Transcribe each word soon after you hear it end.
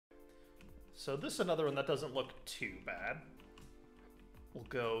So this is another one that doesn't look too bad. We'll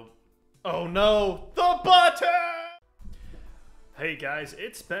go... Oh no! The button! Hey guys,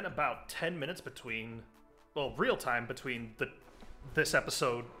 it's been about 10 minutes between... Well, real time between this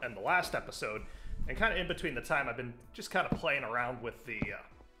episode and the last episode. And kind of in between the time, I've been just kind of playing around with the...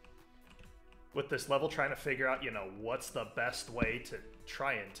 with this level, trying to figure out, you know, what's the best way to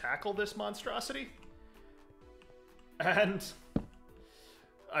try and tackle this monstrosity. And...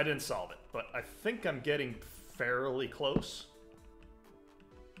 I didn't solve it, but I think I'm getting fairly close.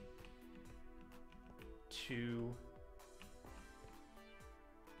 2,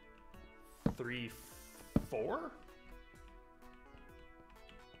 3, 4?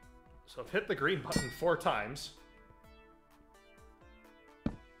 So I've hit the green button 4 times.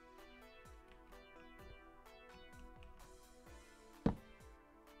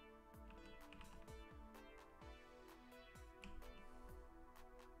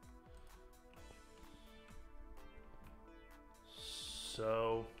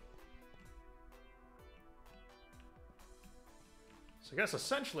 So I guess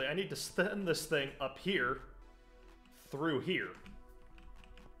essentially I need to send this thing up here through here.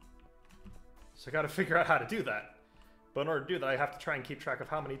 So I gotta figure out how to do that. But in order to do that, I have to try and keep track of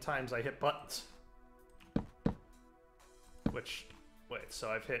how many times I hit buttons. Which, wait, so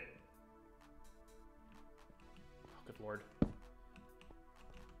I've hit... Oh, good lord.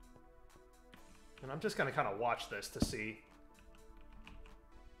 And I'm just gonna kind of watch this to see...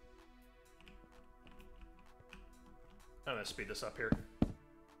 I'm gonna speed this up here.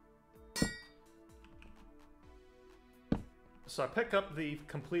 So I pick up the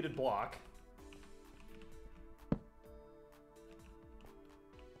completed block.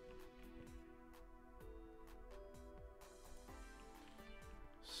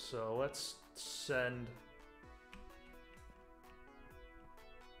 So let's send...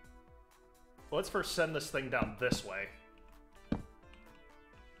 Let's first send this thing down this way.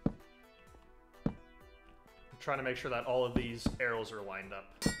 Trying to make sure that all of these arrows are lined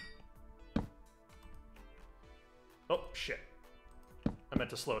up. Oh, shit. I meant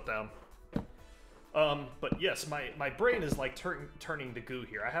to slow it down. But yes, my brain is like turning to goo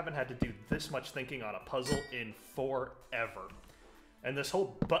here. I haven't had to do this much thinking on a puzzle in forever. And this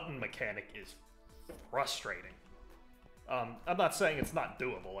whole button mechanic is frustrating. I'm not saying it's not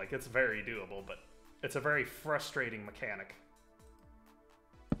doable, like it's very doable, but it's a very frustrating mechanic.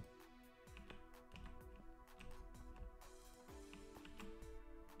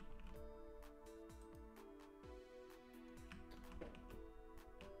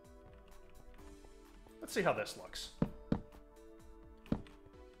 Let's see how this looks.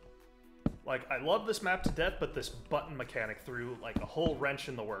 Like, I love this map to death, but this button mechanic threw, like, a whole wrench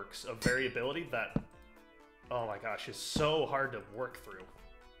in the works of variability that, oh my gosh, is so hard to work through.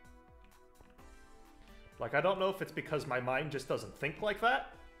 Like, I don't know if it's because my mind just doesn't think like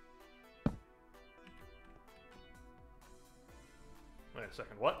that. Wait a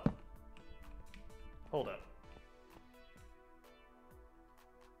second, what? Hold up.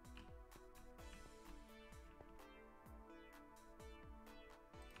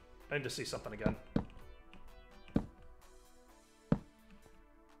 I need to see something again.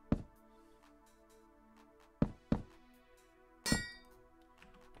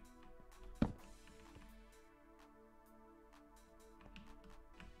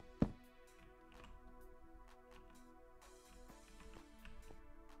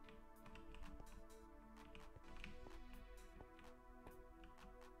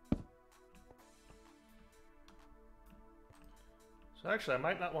 So actually, I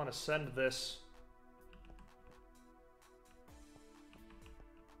might not want to send this...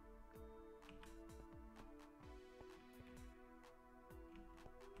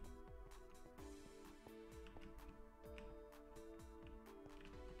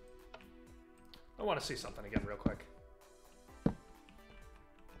 I want to see something again real quick.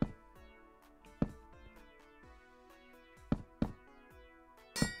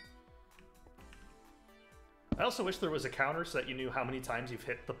 I also wish there was a counter so that you knew how many times you've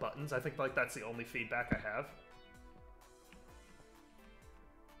hit the buttons. I think like that's the only feedback I have.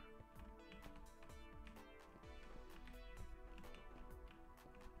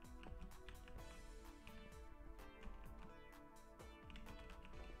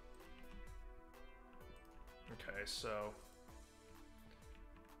 Okay, so...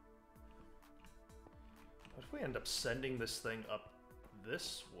 What if we end up sending this thing up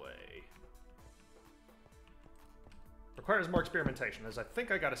this way? Requires more experimentation, as I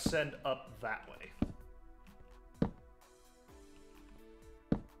think I gotta send up that way.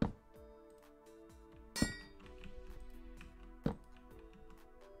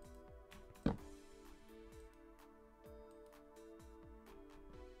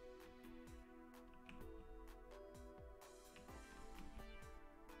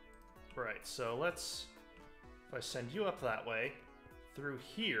 Alright, so let's... If I send you up that way, through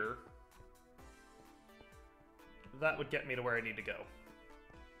here, that would get me to where I need to go.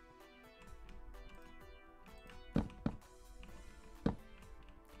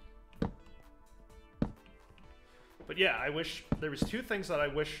 But yeah, I wish... There was two things that I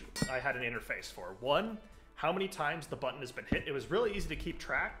wish I had an interface for. One, how many times the button has been hit. It was really easy to keep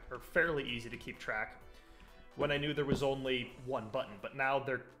track, or fairly easy to keep track, when I knew there was only one button. But now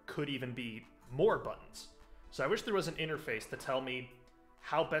there could even be more buttons. So I wish there was an interface to tell me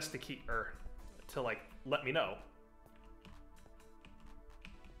how best to keep... or to, like, let me know.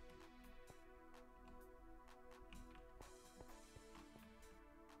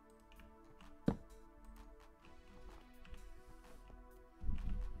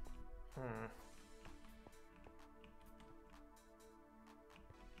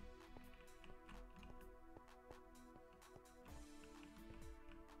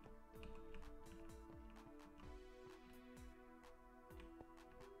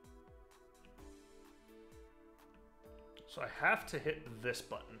 So I have to hit this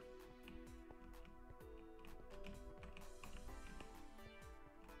button.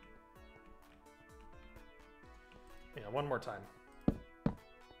 Yeah, one more time.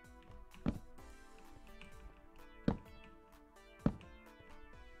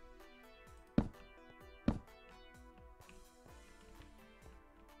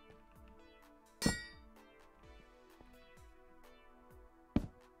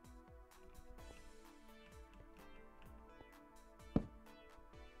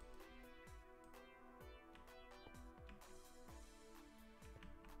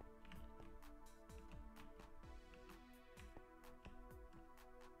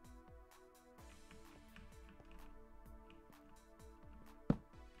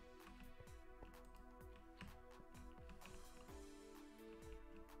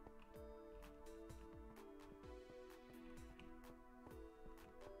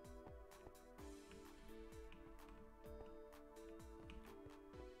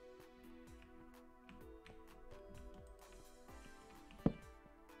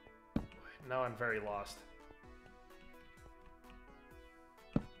 Now I'm very lost.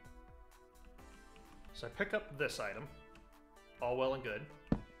 So I pick up this item. All well and good.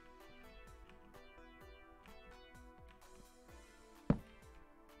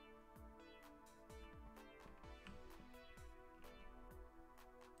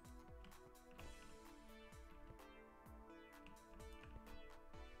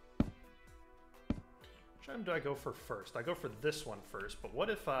 Which item do I go for first? I go for this one first, but what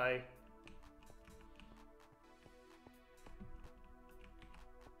if I...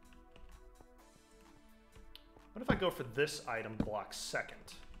 What if I go for this item block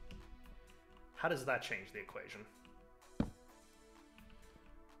second? How does that change the equation? So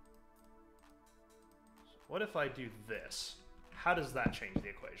what if I do this? How does that change the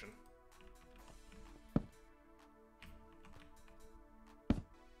equation?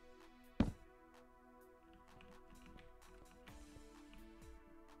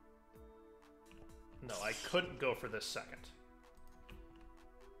 No, I couldn't go for this second.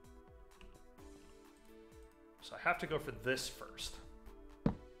 So I have to go for this first.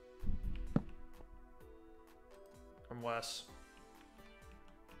 Unless...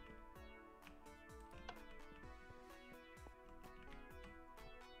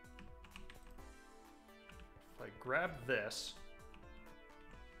 if I grab this...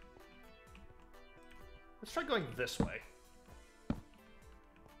 Let's try going this way. What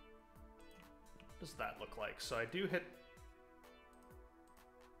does that look like? So I do hit...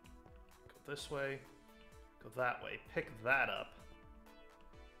 Go this way. Go that way, pick that up.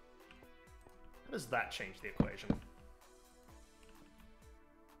 How does that change the equation?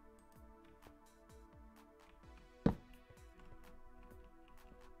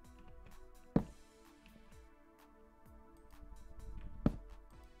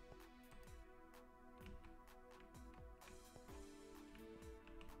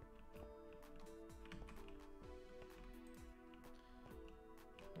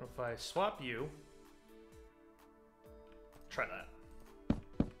 If I swap you, try that.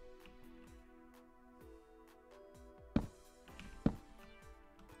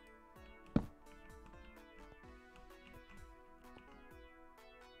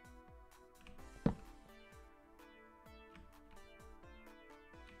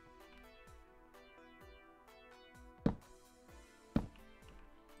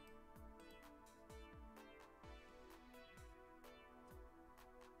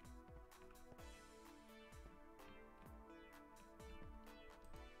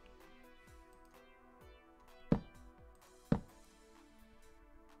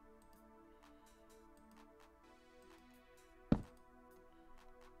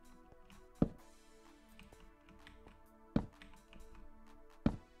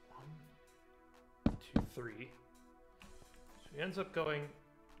 3. So he ends up going...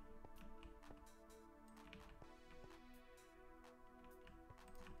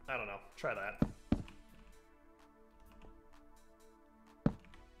 I don't know. Try that.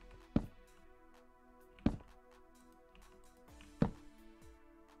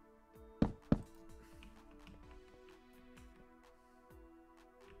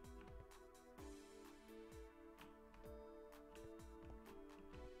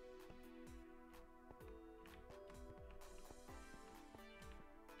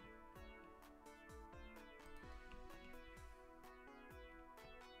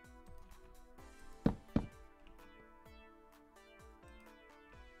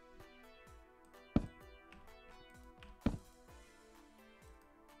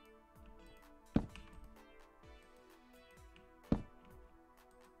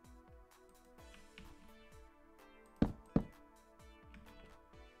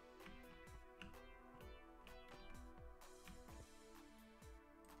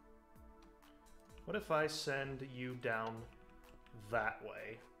 What if I send you down that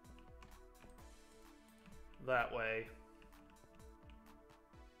way? That way.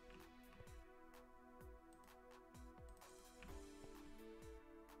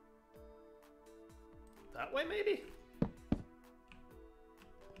 That way, maybe?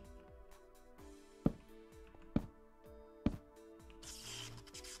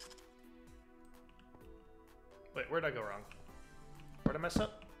 Wait, where'd I go wrong? Where'd I mess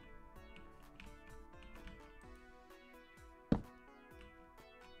up?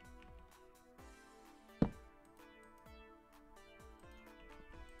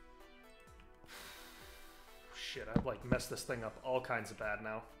 Shit, I've like messed this thing up all kinds of bad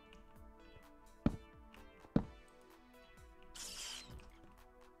now.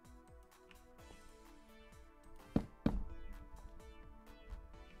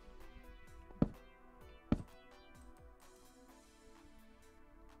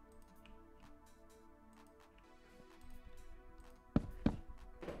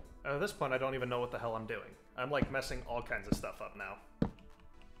 At this point, I don't even know what the hell I'm doing. I'm like messing all kinds of stuff up now.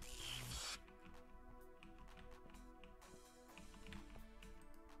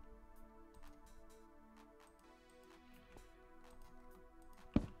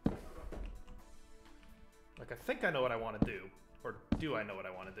 Like, I think I know what I want to do. Or do I know what I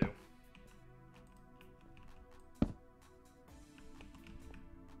want to do?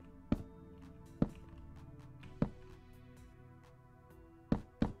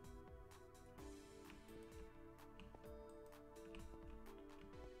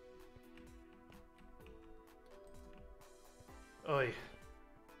 Oy.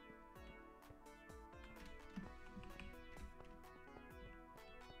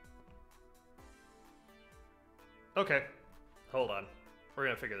 Okay, hold on. We're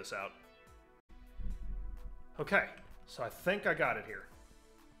gonna figure this out. Okay, so I think I got it here.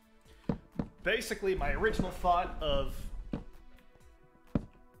 Basically, my original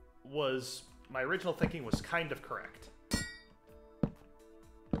thinking was kind of correct.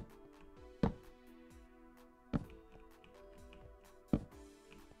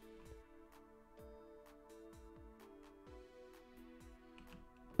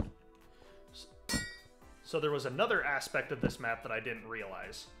 So there was another aspect of this map that I didn't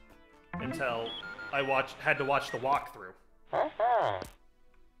realize until I had to watch the walkthrough.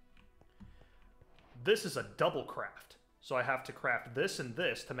 This is a double craft. So I have to craft this and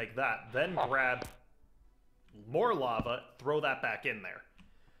this to make that, then grab more lava, throw that back in there.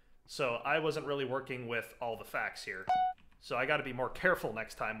 So I wasn't really working with all the facts here. So I gotta be more careful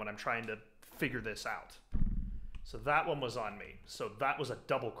next time when I'm trying to figure this out. So that one was on me. So that was a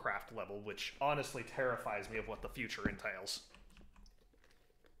double craft level, which honestly terrifies me of what the future entails.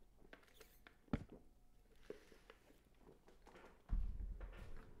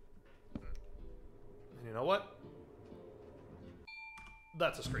 And you know what?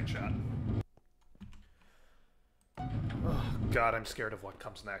 That's a screenshot. Oh, God, I'm scared of what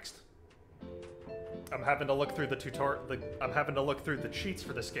comes next. I'm having to look through the tutorial. I'm having to look through the cheats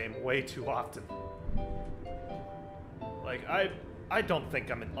for this game way too often. Like, I don't think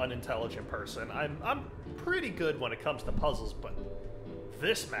I'm an unintelligent person. I'm pretty good when it comes to puzzles, but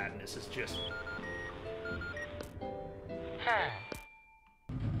this madness is just...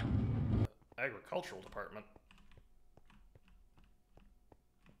 Agricultural department.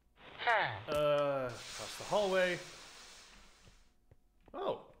 Across the hallway.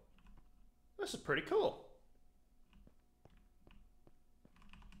 Oh. This is pretty cool.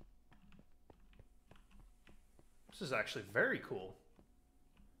 This is actually very cool.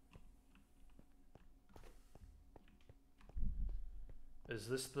 Is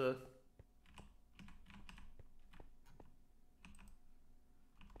this the...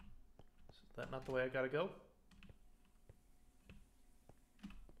 that not the way I gotta go?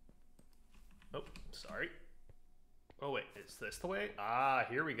 Oh, sorry. Oh wait, is this the way? Ah,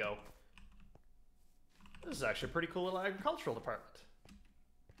 here we go. This is actually a pretty cool little agricultural department.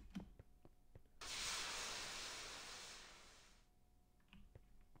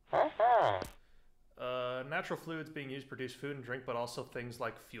 Natural fluids being used to produce food and drink, but also things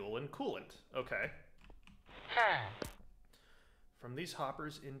like fuel and coolant. Okay. From these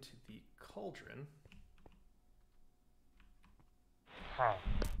hoppers into the cauldron.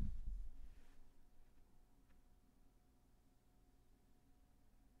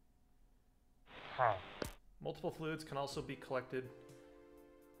 Multiple fluids can also be collected.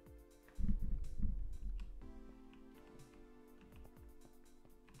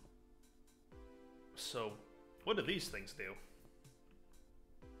 So, what do these things do?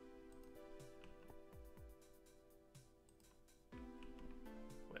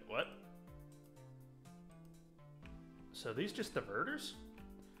 Wait, what? So these just diverters?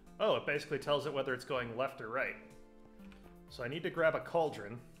 Oh, it basically tells it whether it's going left or right. So I need to grab a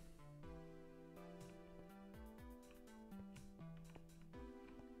cauldron.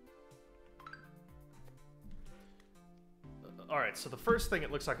 Alright, so the first thing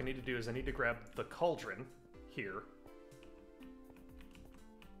it looks like I need to do is I need to grab the cauldron here.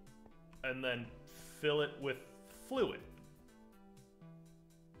 And then fill it with fluid.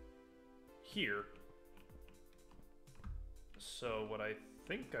 Here. So what I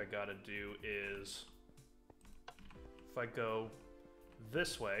think I gotta do is, if I go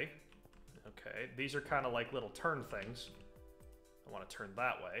this way, okay, these are kind of like little turn things. I want to turn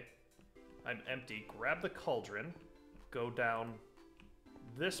that way. I'm empty, grab the cauldron, go down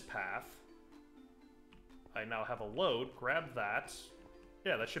this path. I now have a load, grab that.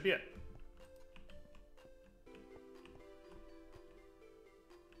 Yeah, that should be it.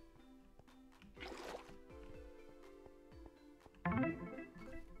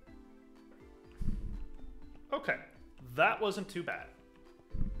 Okay, that wasn't too bad.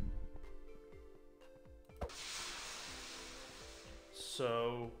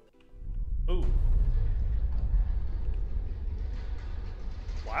 So, ooh.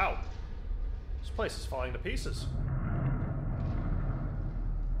 Wow. This place is falling to pieces.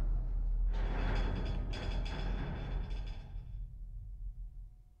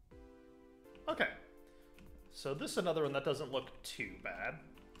 Okay. So this is another one that doesn't look too bad.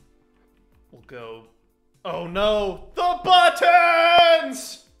 We'll go... Oh no! The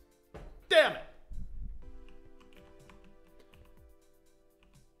buttons! Damn it!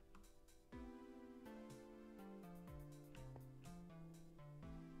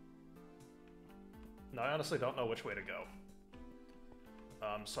 No, I honestly don't know which way to go.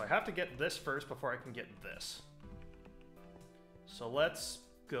 So I have to get this first before I can get this. So let's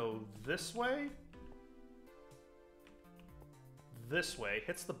go this way. This way,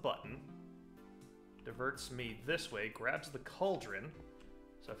 hits the button. Diverts me this way, grabs the cauldron.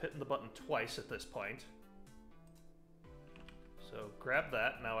 So I've hit the button twice at this point. So grab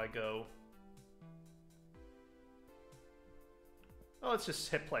that, now I go... Oh, let's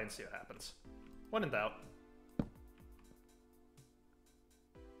just hit play and see what happens. When in doubt.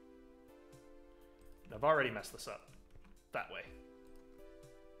 I've already messed this up. That way.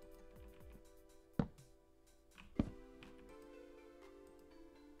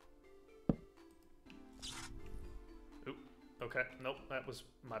 Oop. Okay. Nope, that was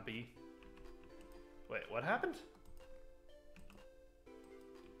my B. Wait, what happened?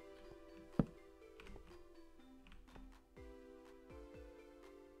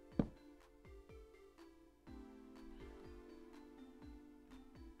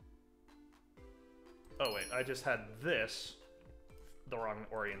 Oh wait, I just had this the wrong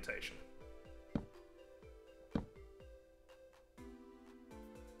orientation.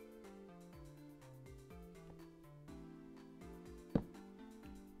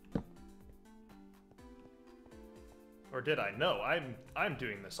 Or did I? No, I'm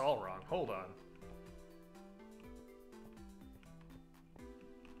doing this all wrong. Hold on.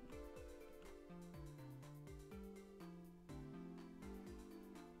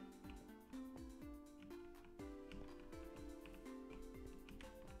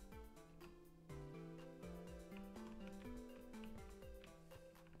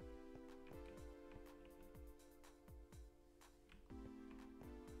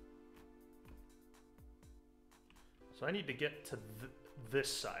 So I need to get to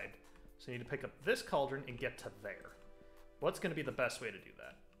this side. So I need to pick up this cauldron and get to there. What's going to be the best way to do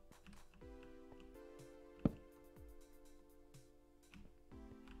that?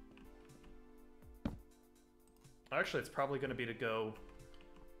 Actually, it's probably going to be to go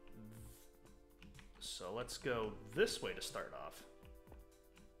So let's go this way to start off.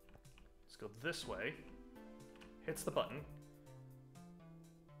 Let's go this way. Hits the button.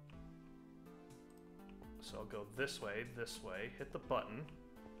 So I'll go this way, hit the button.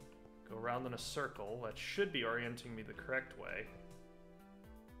 Go around in a circle. That should be orienting me the correct way.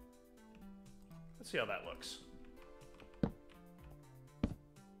 Let's see how that looks.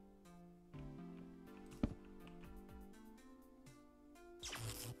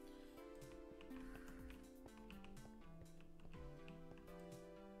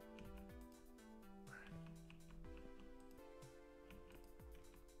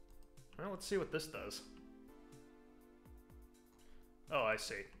 Well, let's see what this does. Oh, I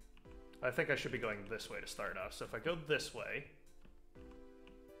see. I think I should be going this way to start off. So if I go this way...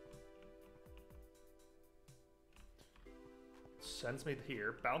 Sends me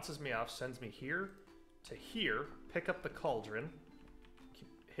here, bounces me off, sends me here to here, pick up the cauldron,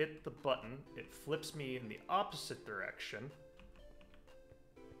 hit the button, it flips me in the opposite direction.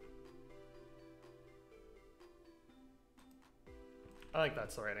 I think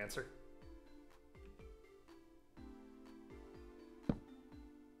that's the right answer.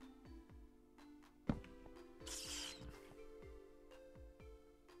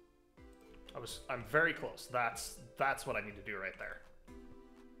 I'm very close. That's what I need to do right there.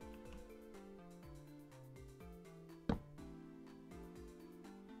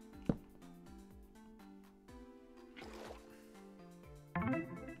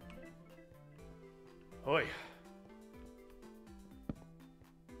 Oi.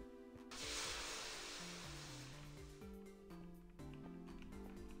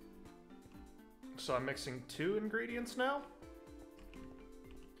 So I'm mixing 2 ingredients now?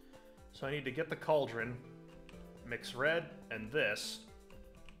 So I need to get the cauldron, mix red and this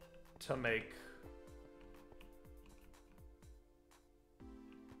to make...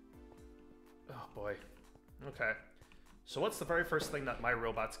 Oh boy. Okay. So what's the very first thing that my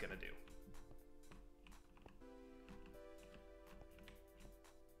robot's gonna do?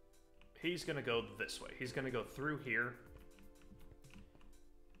 He's gonna go this way. He's gonna go through here.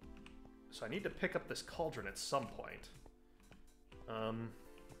 So I need to pick up this cauldron at some point.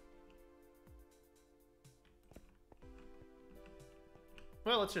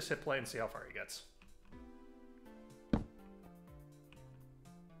 Well, let's just hit play and see how far he gets.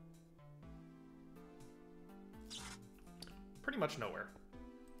 Pretty much nowhere.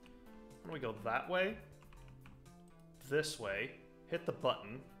 Why don't we go that way? This way. Hit the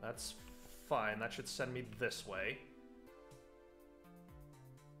button. That's fine. That should send me this way.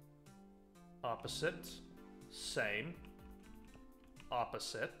 Opposite. Same.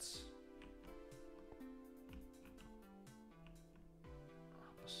 Opposite.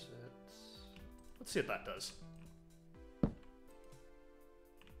 Let's see what that does.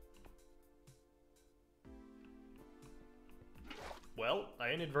 Well,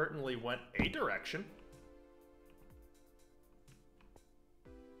 I inadvertently went a direction.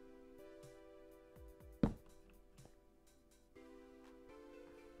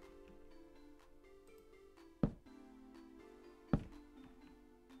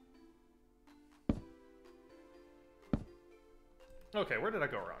 Okay, where did I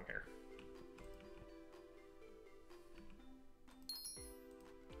go wrong here?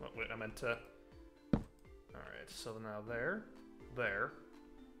 Oh, wait, I meant to... Alright, so now there.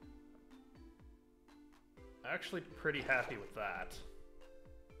 Actually pretty happy with that.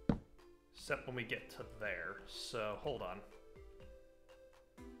 Except when we get to there. So, hold on.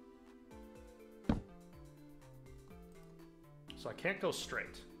 So I can't go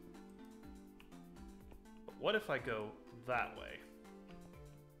straight. But what if I go that way?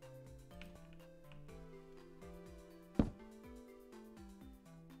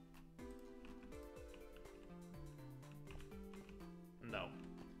 No.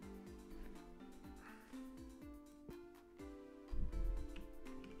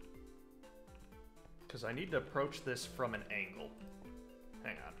 Because I need to approach this from an angle.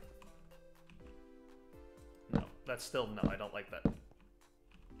 Hang on. No, that's still no, I don't like that.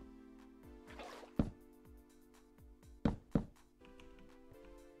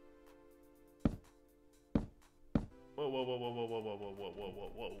 Whoa, whoa, whoa, whoa, whoa, whoa, whoa, whoa, whoa, whoa,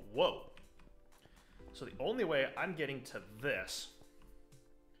 whoa, whoa, whoa. So the only way I'm getting to this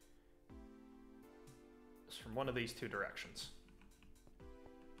is from one of these two directions.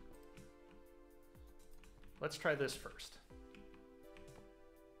 Let's try this first.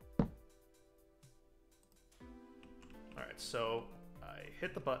 Alright, so I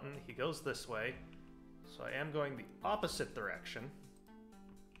hit the button, he goes this way, so I am going the opposite direction.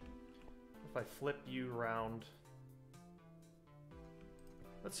 If I flip you around,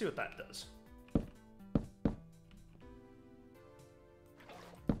 let's see what that does.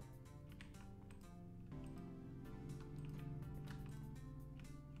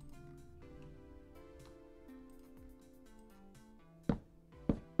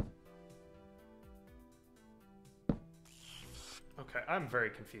 Okay, I'm very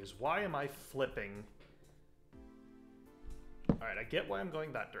confused. Why am I flipping? Alright, I get why I'm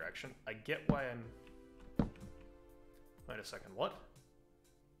going that direction. I get why I'm... Wait a second, what?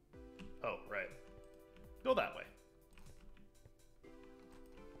 Oh, right. Go that way.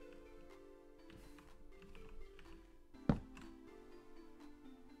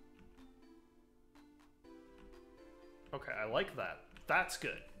 Okay, I like that. That's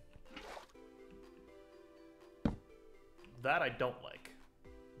good. That I don't like.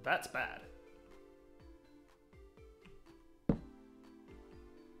 That's bad.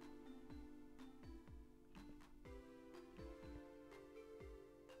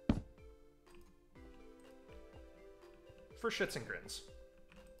 For shits and grins.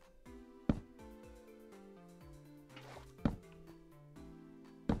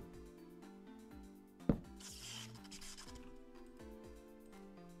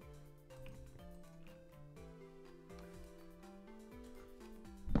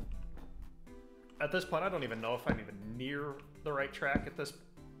 At this point, I don't even know if I'm even near the right track at this...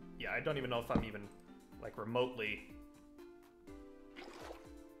 Yeah, I don't even know if I'm even, like, remotely...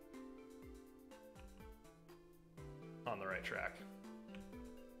 on the right track.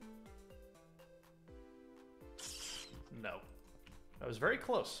 No. I was very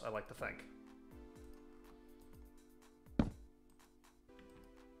close, I like to think.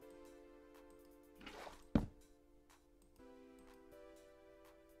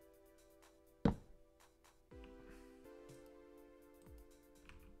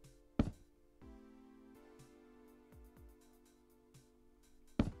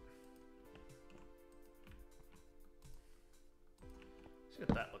 See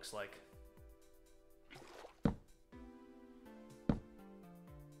what that looks like.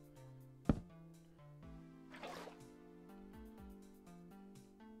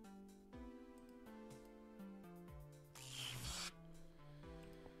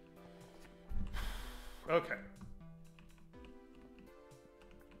 Okay.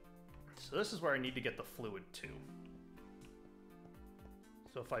 So this is where I need to get the fluid to.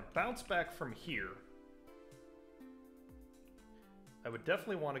 So if I bounce back from here, I would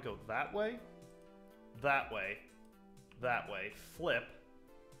definitely want to go that way, that way, that way, flip,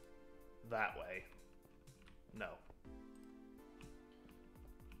 that way. No.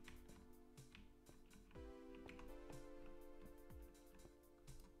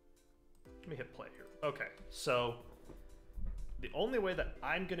 Let me hit play here. Okay, so the only way that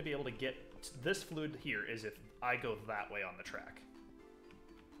I'm going to be able to get this fluid here is if I go that way on the track.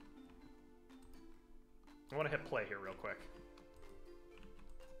 I want to hit play here real quick.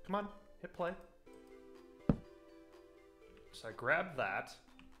 Come on, hit play. So I grab that.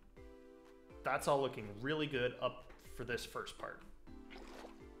 That's all looking really good up for this first part.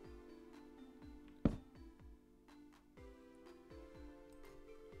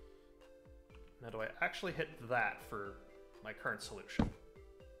 Now, do I actually hit that for my current solution?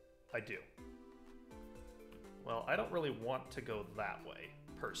 I do. Well, I don't really want to go that way,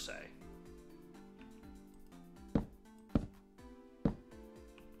 per se.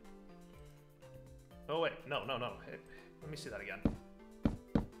 Oh, wait. No, no, no. Hey, let me see that again.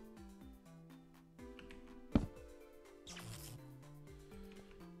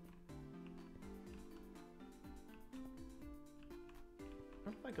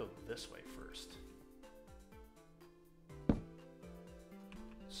 What if I go this way first?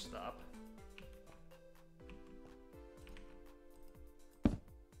 Stop.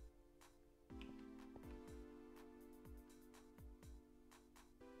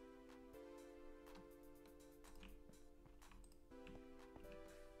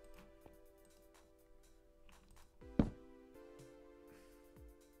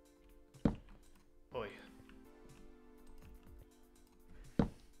 Oy.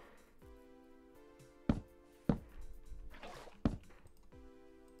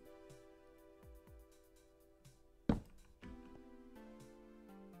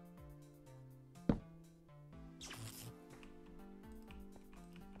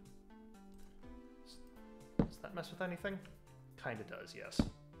 Does that mess with anything? Kinda does, yes.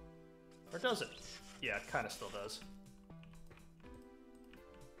 Or does it? Yeah, it kinda still does.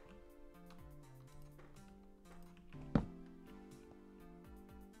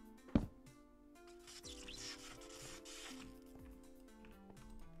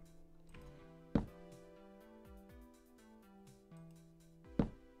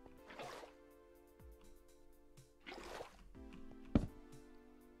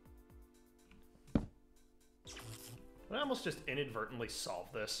 I almost just inadvertently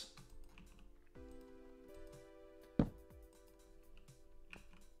solved this.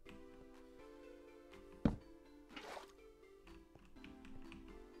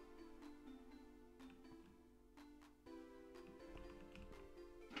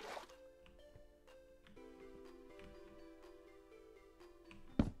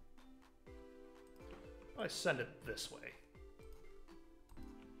 send it this way?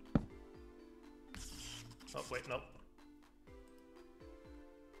 Oh, wait, nope.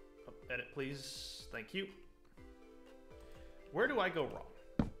 Oh, edit, please. Thank you. Where do I go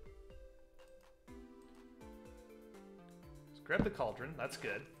wrong? Let's grab the cauldron. That's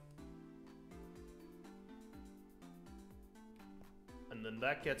good. And then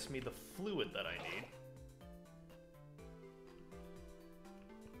that gets me the fluid that I need.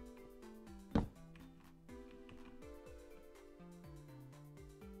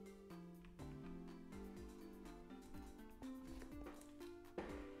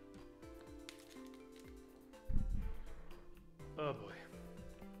 Oh boy.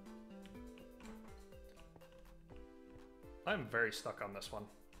 I'm very stuck on this one.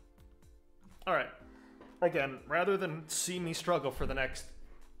 Alright. Again, rather than see me struggle for the next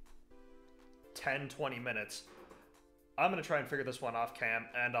 10-20 minutes, I'm going to try and figure this one off cam,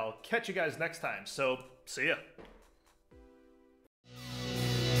 and I'll catch you guys next time. So, see ya.